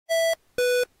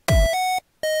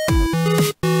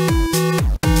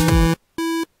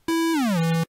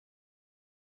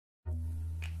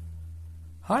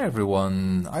Hi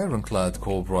everyone, Ironclad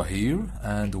Cobra here,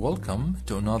 and welcome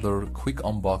to another quick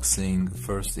unboxing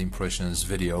first impressions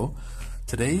video.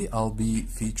 Today I'll be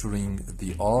featuring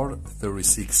the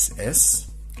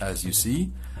R36S, as you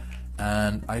see,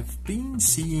 and I've been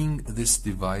seeing this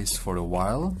device for a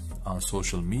while on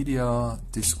social media,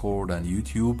 Discord and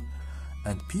YouTube,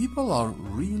 and people are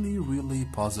really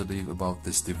positive about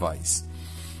this device.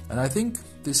 And I think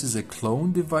this is a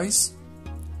clone device.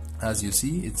 As you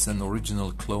see, it's an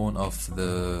original clone of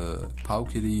the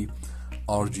Powkiddy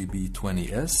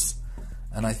RGB20S,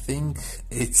 and I think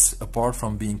it's, apart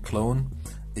from being clone,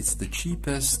 it's the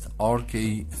cheapest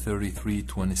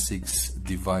RK3326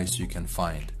 device you can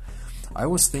find. I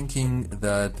was thinking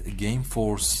that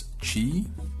Gameforce Qi,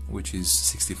 which is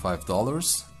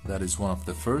 $65, that is one of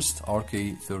the first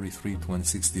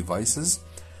RK3326 devices,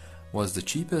 was the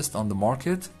cheapest on the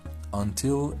market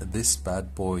until this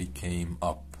bad boy came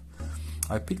up.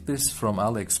 I picked this from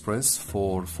AliExpress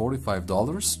for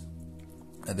 $45,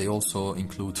 and they also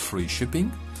include free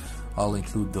shipping. I'll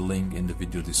include the link in the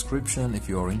video description if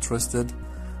you are interested,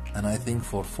 and I think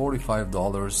for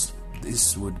 $45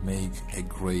 this would make a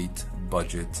great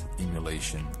budget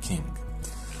emulation king.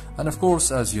 And of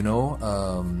course, as you know,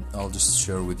 I'll just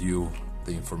share with you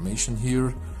the information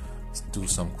here, do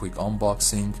some quick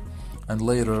unboxing, and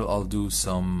later I'll do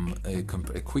a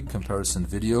quick comparison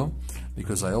video,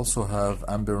 because I also have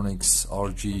AmbereELEC's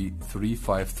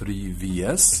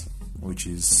RG353VS, which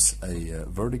is a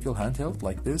vertical handheld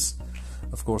like this.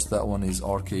 Of course, that one is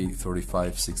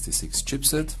RK3566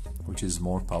 chipset, which is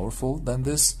more powerful than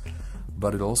this,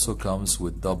 but it also comes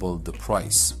with double the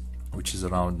price, which is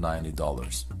around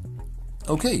 $90.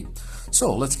 Okay,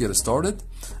 so let's get started.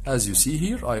 As you see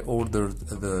here, I ordered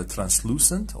the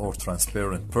translucent or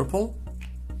transparent purple,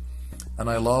 and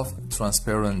I love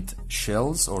transparent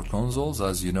shells or consoles,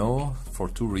 as you know, for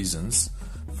two reasons.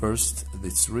 First,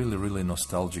 it's really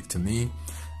nostalgic to me.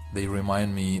 They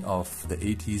remind me of the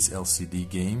 80s LCD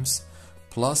games,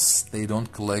 plus they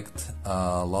don't collect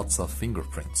lots of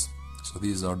fingerprints. So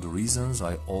these are the reasons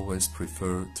I always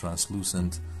prefer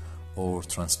translucent or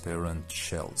transparent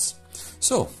shells.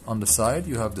 So on the side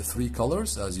you have the three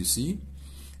colors. As you see,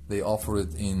 they offer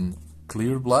it in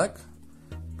clear black,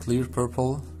 clear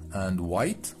purple and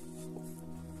white.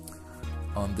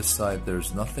 On this side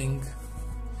there's nothing.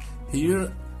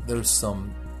 Here there's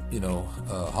some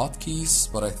hotkeys,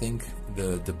 but I think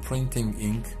the printing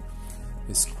ink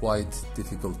is quite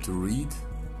difficult to read.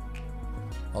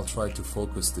 I'll try to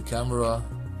focus the camera,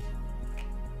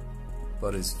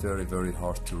 but it's very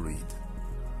hard to read.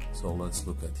 So let's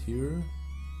look at here.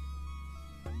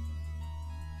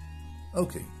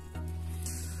 Okay,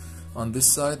 on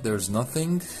this side there's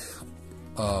nothing.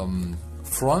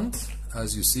 Front,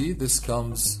 as you see, this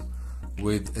comes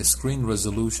with a screen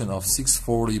resolution of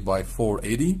 640 by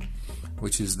 480,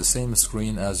 which is the same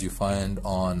screen as you find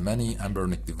on many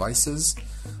AmbereELEC devices,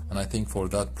 and I think for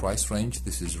that price range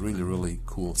this is really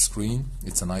cool screen.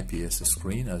 It's an IPS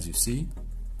screen, as you see.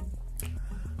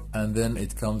 And then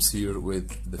it comes here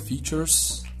with the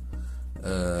features.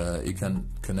 You can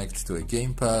connect to a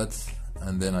gamepad,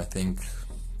 and then I think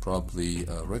probably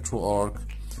a RetroArch,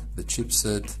 the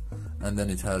chipset, and then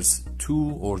it has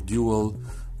two or dual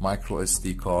micro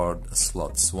SD card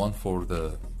slots, one for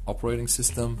the operating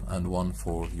system and one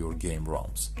for your game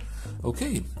ROMs.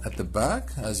 Okay, at the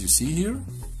back, as you see here,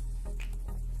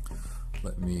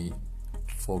 let me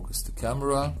focus the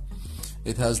camera.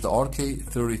 It has the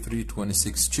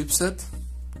RK3326 chipset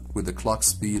with a clock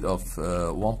speed of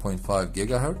 1.5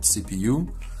 GHz CPU.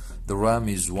 The RAM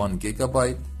is 1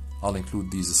 GB. I'll include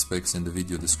these specs in the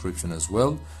video description as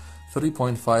well.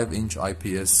 3.5-inch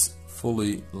IPS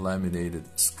fully laminated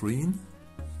screen.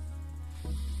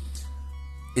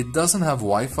 It doesn't have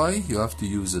Wi-Fi. You have to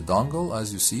use a dongle,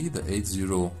 as you see, the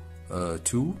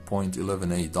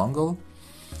 802.11a dongle.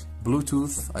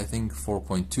 Bluetooth, I think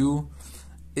 4.2.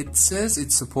 It says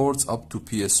it supports up to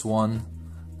PS1,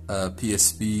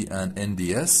 PSP and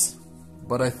NDS,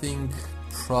 but I think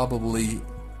probably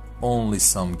only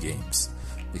some games,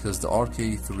 because the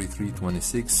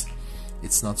RK3326,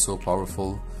 it's not so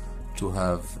powerful to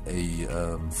have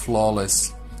a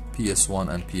flawless PS1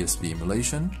 and PSP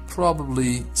emulation.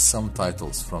 Probably some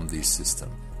titles from this system,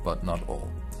 but not all.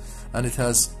 And it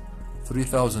has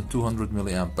 3200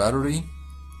 milliamp battery,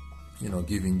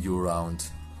 giving you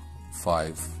around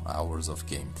 5 hours of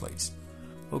gameplays.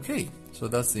 Okay, so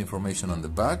that's the information on the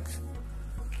back.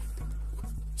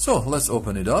 So let's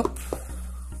open it up.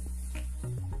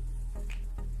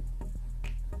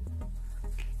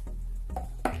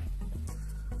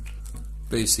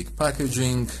 Basic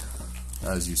packaging,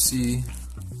 as you see,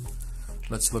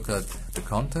 Let's look at the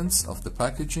contents of the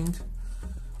packaging.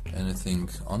 Anything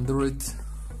under it?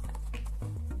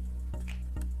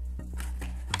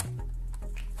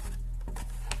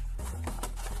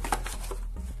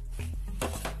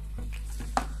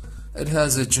 It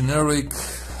has a generic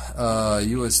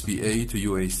USB-A to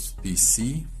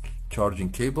USB-C charging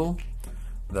cable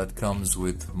that comes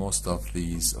with most of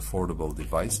these affordable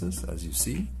devices, as you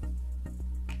see.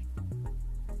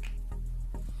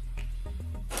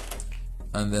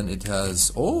 And then it has,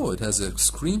 it has a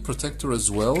screen protector as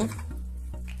well.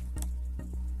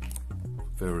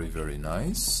 Very, very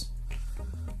nice.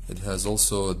 It has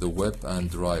also the wet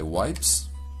and dry wipes,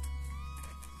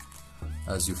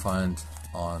 as you find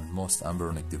on most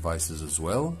AmberELEC devices as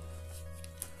well.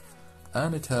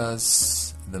 And it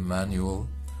has the manual,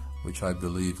 which I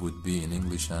believe would be in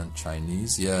English and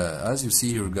Chinese. Yeah, as you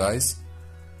see here, guys,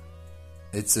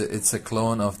 it's a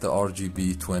clone of the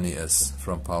RGB20S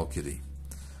from Powkiddy.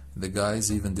 The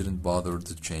guys even didn't bother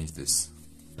to change this.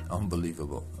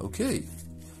 Unbelievable. Okay,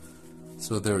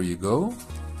 so there you go.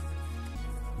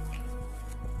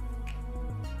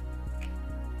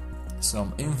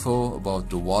 Some info about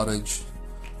the wattage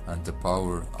and the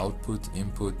power output,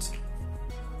 input,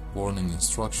 warning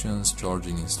instructions,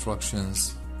 charging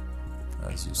instructions,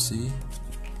 as you see,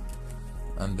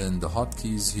 and then the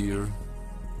hotkeys here,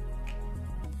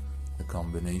 the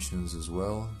combinations as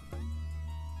well.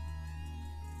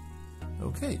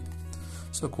 Okay,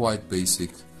 so quite basic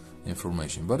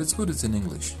information, but it's good it's in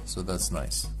English, so that's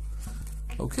nice.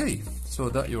 Okay, so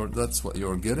that's what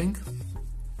you're getting.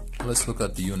 Let's look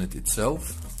at the unit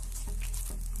itself.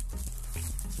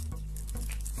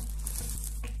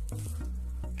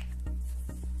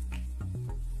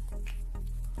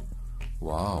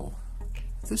 Wow,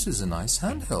 this is a nice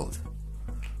handheld.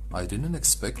 I didn't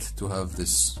expect to have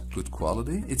this good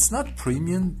quality. It's not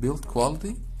premium build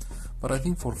quality, but I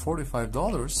think for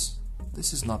 $45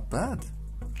 this is not bad.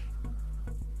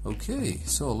 Okay,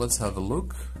 so let's have a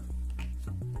look.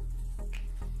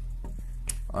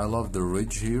 I love the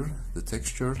ridge here, the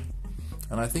texture,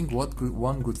 and I think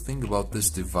one good thing about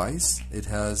this device, it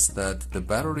has that the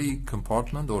battery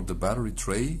compartment or the battery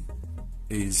tray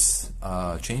is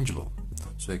changeable,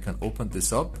 so you can open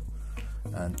this up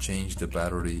and change the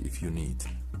battery if you need.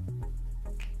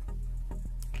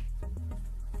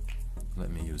 Let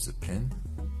me use a pin.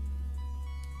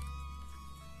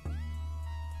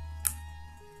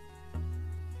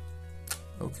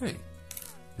 Okay,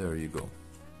 there you go.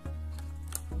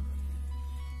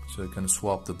 So you can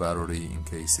swap the battery in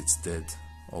case it's dead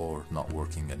or not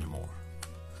working anymore.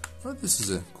 Well, this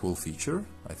is a cool feature,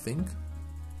 I think.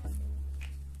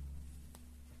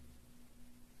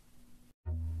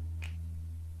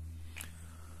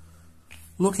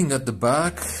 Looking at the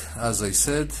back, as I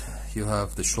said, you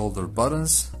have the shoulder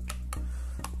buttons.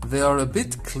 They are a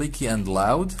bit clicky and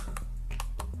loud,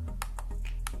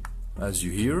 as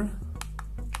you hear.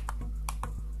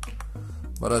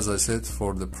 But as I said,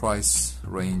 for the price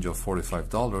range of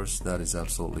 $45, that is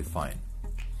absolutely fine.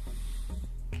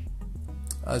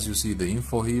 As you see the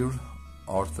info here,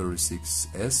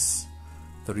 R36S,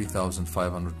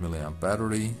 3500 milliamp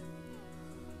battery,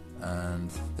 and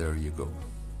there you go.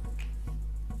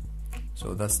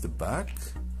 So that's the back.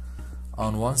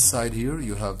 On one side here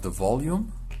you have the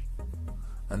volume,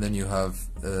 and then you have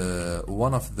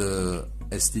one of the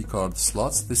SD card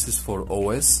slots. This is for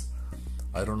OS.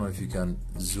 I don't know if you can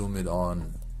zoom it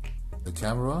on the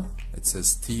camera. It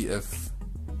says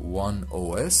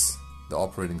TF1OS, the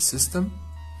operating system,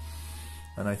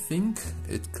 and I think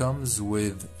it comes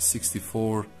with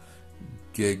 64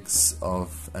 gigs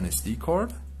of an SD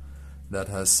card that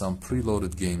has some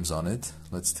preloaded games on it.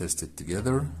 Let's test it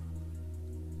together.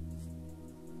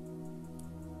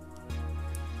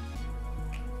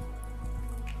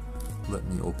 Let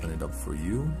me open it up for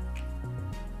you.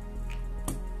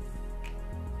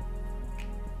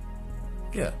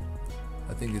 Yeah,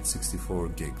 I think it's 64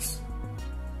 gigs.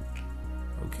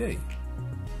 Okay.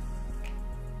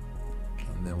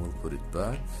 And then we'll put it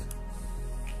back.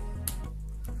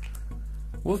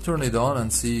 We'll turn it on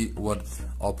and see what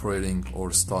operating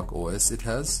or stock OS it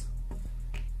has.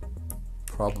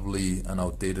 Probably an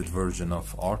outdated version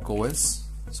of ArkOS.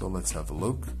 So let's have a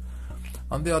look.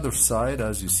 On the other side,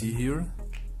 as you see here,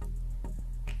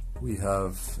 we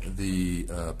have the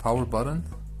power button,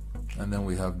 and then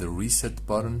we have the reset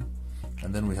button,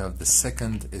 and then we have the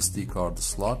second SD card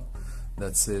slot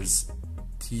that says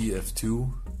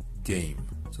TF2 game.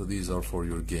 So these are for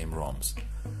your game ROMs.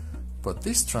 But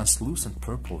this translucent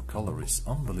purple color is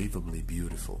unbelievably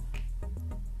beautiful.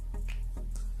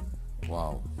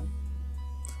 Wow.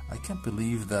 I can't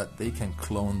believe that they can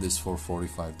clone this for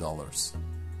 $45.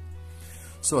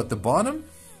 So at the bottom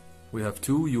we have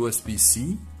two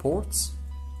USB-C ports.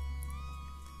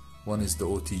 One is the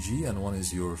OTG and one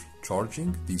is your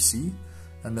charging DC,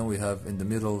 and then we have in the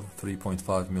middle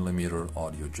 3.5mm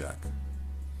audio jack.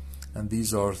 And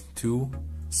these are two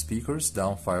speakers,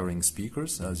 down-firing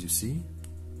speakers, as you see.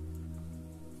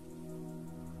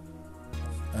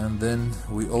 And then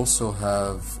we also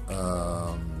have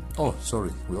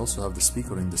we also have the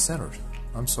speaker in the center.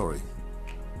 I'm so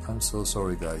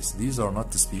sorry guys, these are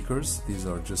not the speakers, these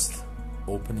are just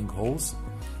opening holes.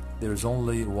 There's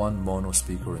only one mono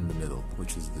speaker in the middle,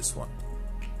 which is this one.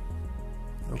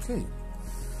 Okay,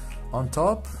 on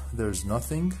top there's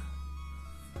nothing,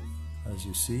 as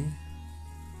you see.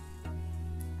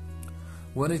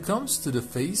 When it comes to the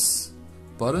face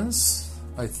buttons,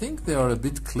 I think they are a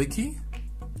bit clicky,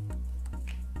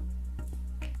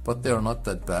 but they are not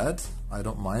that bad. I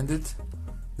don't mind it.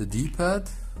 The D-pad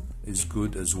is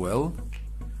good as well.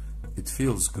 It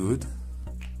feels good.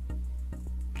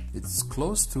 It's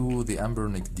close to the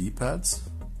AmberELEC D-pads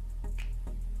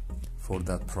for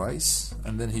that price.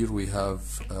 And then here we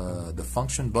have the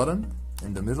function button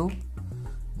in the middle.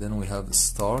 Then we have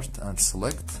start and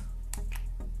select.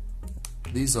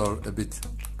 These are a bit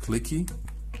clicky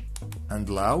and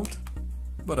loud,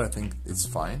 but I think it's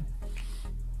fine.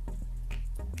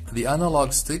 The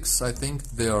analog sticks, I think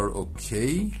they are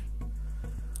okay.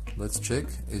 Let's check.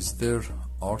 Is there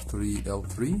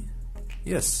R3L3?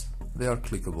 Yes, they are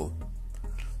clickable.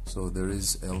 So there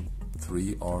is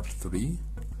L3, R3.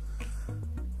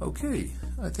 Okay,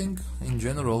 I think in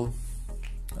general,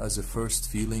 as a first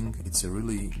feeling, it's a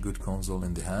really good console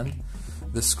in the hand.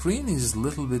 The screen is a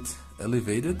little bit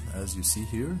elevated, as you see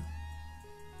here.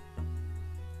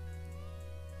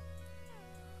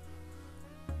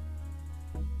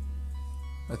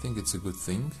 I think it's a good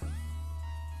thing.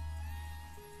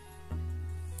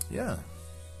 Yeah.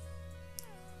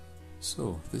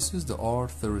 So this is the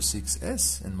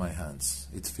R36S in my hands.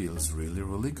 It feels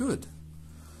really good.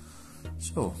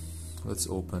 So let's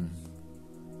open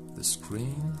the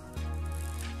screen.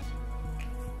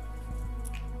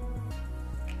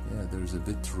 Yeah, there's a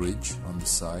bit ridge on the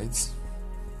sides,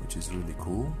 which is really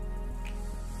cool.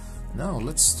 Now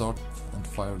let's start and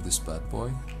fire this bad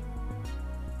boy.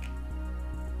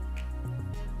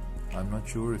 I'm not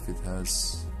sure if it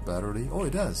has battery. Oh,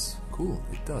 it does. Cool,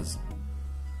 it does.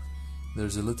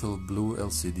 There's a little blue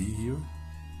LCD here,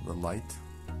 the light.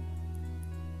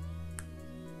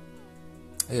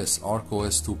 Yes,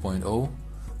 ArkOS 2.0,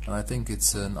 and I think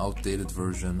it's an outdated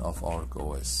version of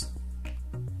ArkOS.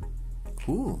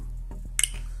 Cool.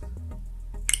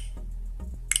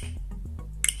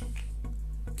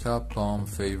 Capcom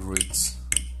favorites,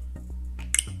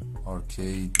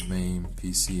 arcade, MAME,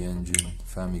 PC Engine,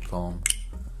 Famicom,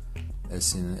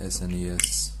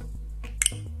 SNES,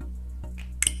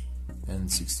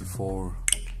 N64,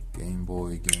 Game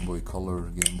Boy, Game Boy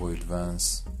Color, Game Boy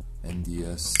Advance,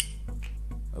 NDS.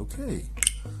 Okay,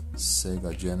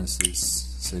 Sega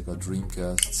Genesis, Sega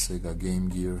Dreamcast, Sega Game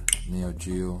Gear, Neo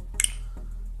Geo,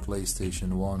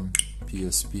 PlayStation 1,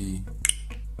 PSP,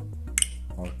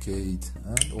 arcade,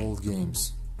 and old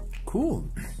games. Cool.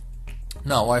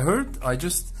 Now I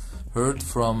just heard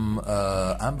from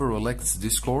AmbereELEC's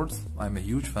Discord. I'm a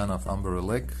huge fan of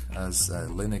AmbereELEC as a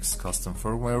Linux custom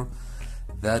firmware,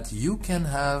 that you can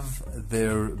have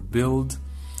their build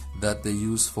that they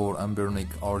use for AmberELEC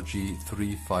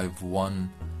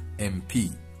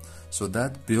RG351MP. So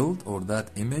that build or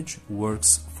that image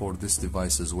works for this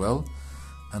device as well,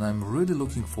 and I'm really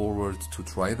looking forward to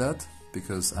try that,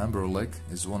 because AmbereELEC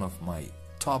is one of my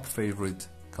top favorite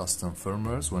custom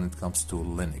firmwares when it comes to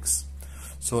Linux.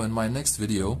 So in my next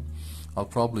video I'll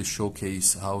probably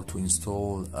showcase how to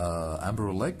install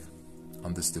AmbereELEC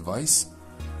on this device,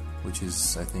 which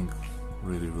is, I think,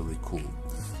 really cool.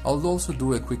 I'll also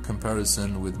do a quick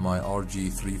comparison with my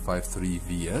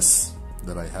RG353VS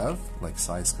that I have, like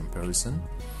size comparison,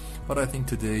 but I think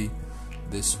today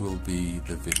this will be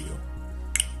the video.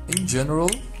 In general,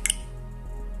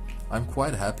 I'm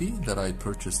quite happy that I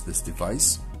purchased this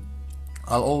device.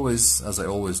 I'll always, as I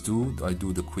always do, I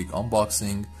do the quick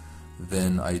unboxing,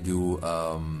 then I do,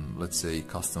 let's say,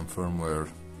 custom firmware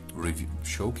review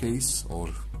showcase or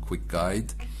quick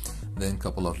guide, then a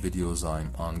couple of videos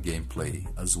on gameplay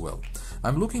as well.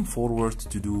 I'm looking forward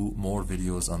to do more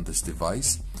videos on this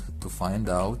device to find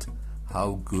out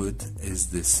how good is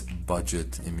this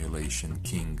budget emulation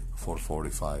king for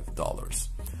 $45.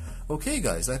 Okay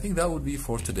guys, I think that would be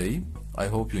for today. I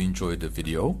hope you enjoyed the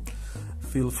video.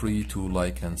 Feel free to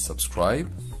like and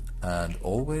subscribe, and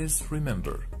always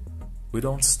remember, We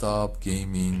don't stop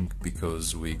gaming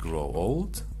because we grow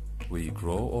old. We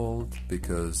grow old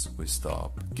because we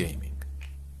stop gaming.